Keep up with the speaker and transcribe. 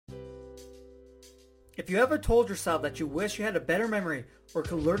If you ever told yourself that you wish you had a better memory or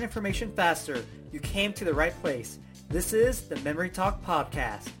could learn information faster, you came to the right place. This is the Memory Talk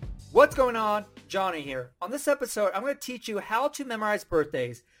Podcast. What's going on? Johnny here. On this episode, I'm going to teach you how to memorize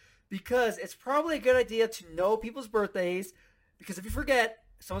birthdays because it's probably a good idea to know people's birthdays because if you forget,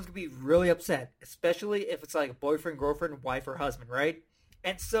 someone's going to be really upset, especially if it's like a boyfriend, girlfriend, wife, or husband, right?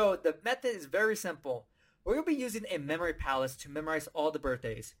 And so the method is very simple. We're going to be using a memory palace to memorize all the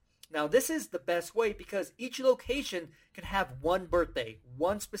birthdays. Now, this is the best way because each location can have one birthday,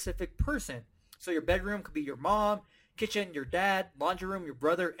 one specific person. So your bedroom could be your mom, kitchen, your dad, laundry room, your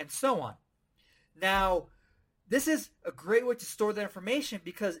brother, and so on. Now, this is a great way to store that information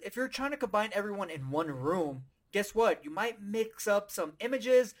because if you're trying to combine everyone in one room, guess what? You might mix up some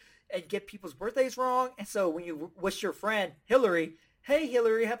images and get people's birthdays wrong. And so when you wish your friend, Hillary, hey,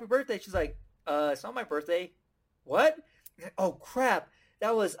 Hillary, happy birthday. She's like, it's not my birthday. What? Oh, crap.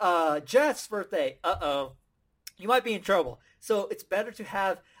 That was Jeff's birthday. Uh-oh. You might be in trouble. So it's better to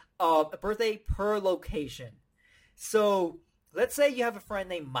have a birthday per location. So let's say you have a friend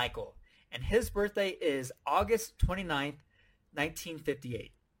named Michael, and his birthday is August 29th,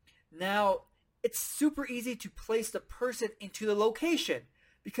 1958. Now, it's super easy to place the person into the location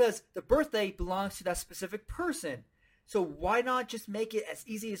because the birthday belongs to that specific person. So why not just make it as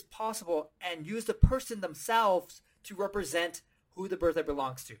easy as possible and use the person themselves to represent who the birthday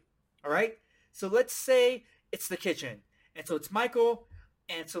belongs to. All right? So let's say it's the kitchen. And so it's Michael.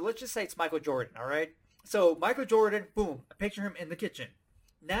 And so let's just say it's Michael Jordan. All right? So Michael Jordan, boom, I picture him in the kitchen.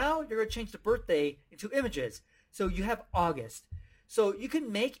 Now you're going to change the birthday into images. So you have August. So you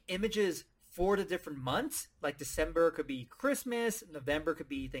can make images for the different months. Like December could be Christmas. November could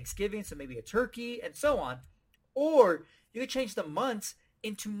be Thanksgiving. So maybe a turkey and so on. Or you could change the months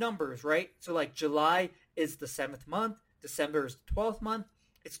into numbers, right? So like July is the 7th month. December is the 12th month.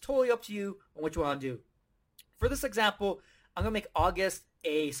 It's totally up to you on what you want to do. For this example, I'm going to make August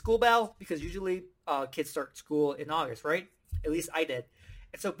a school bell because usually kids start school in August, right? At least I did.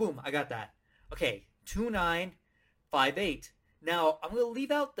 And so, boom, I got that. Okay, 2958. Now, I'm going to leave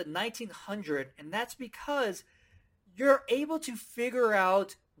out the 1900, and that's because you're able to figure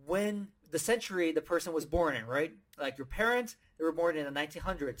out when the century the person was born in, right? Like your parents, they were born in the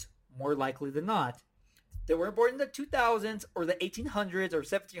 1900s, more likely than not. They weren't born in the 2000s or the 1800s or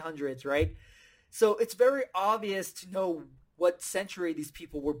 1700s, right? So it's very obvious to know what century these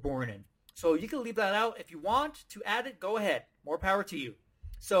people were born in. So you can leave that out. If you want to add it, go ahead. More power to you.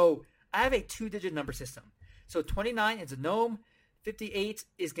 So I have a 2-digit number system. So 29 is a gnome. 58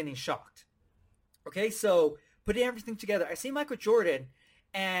 is getting shocked. Okay, so putting everything together. I see Michael Jordan,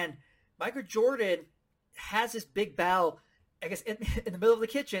 and Michael Jordan has this big bell, I guess, in the middle of the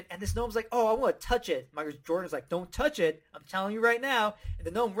kitchen, and this gnome's like, oh, I want to touch it. Michael Jordan's like, don't touch it. I'm telling you right now. And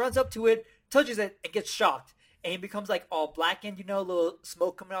the gnome runs up to it, touches it, and gets shocked. And he becomes like all blackened, you know, a little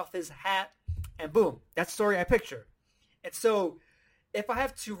smoke coming off his hat. And boom, that's the story I picture. And so if I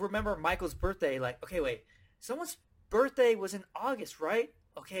have to remember Michael's birthday, like, okay, wait, someone's birthday was in August, right?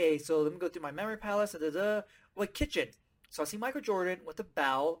 Okay, so let me go through my memory palace. What kitchen? So I see Michael Jordan with the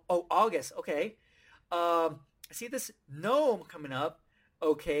bell. Oh, August. Okay. I see this gnome coming up.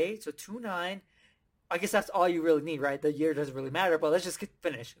 Okay, so 29. I guess that's all you really need, right? The year doesn't really matter, but let's just get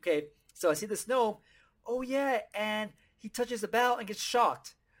finished. Okay, so I see this gnome. Oh, yeah, and he touches the bell and gets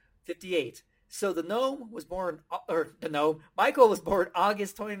shocked. 58. So the gnome was born, Michael was born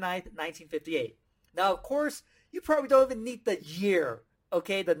August 29th, 1958. Now, of course, you probably don't even need the year,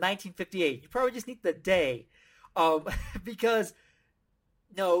 okay, the 1958. You probably just need the day because,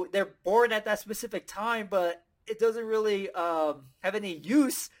 no, they're born at that specific time, but it doesn't really have any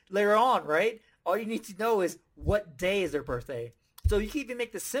use later on, right? All you need to know is what day is their birthday. So you can even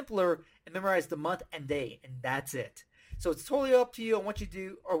make this simpler and memorize the month and day, and that's it. So it's totally up to you on what you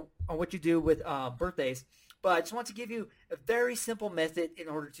do or on what you do with birthdays. But I just want to give you a very simple method in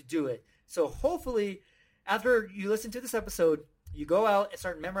order to do it. So hopefully, after you listen to this episode, you go out and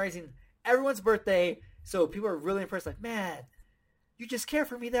start memorizing everyone's birthday. So people are really impressed, like, man, you just care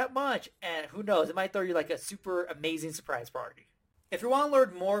for me that much. And who knows, it might throw you like a super amazing surprise party. If you want to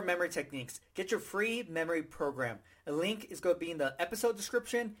learn more memory techniques, get your free memory program. A link is going to be in the episode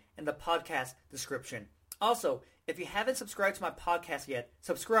description and the podcast description. Also, if you haven't subscribed to my podcast yet,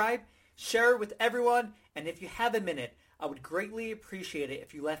 subscribe, share it with everyone, and if you have a minute, I would greatly appreciate it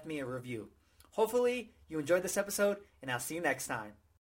if you left me a review. Hopefully, you enjoyed this episode, and I'll see you next time.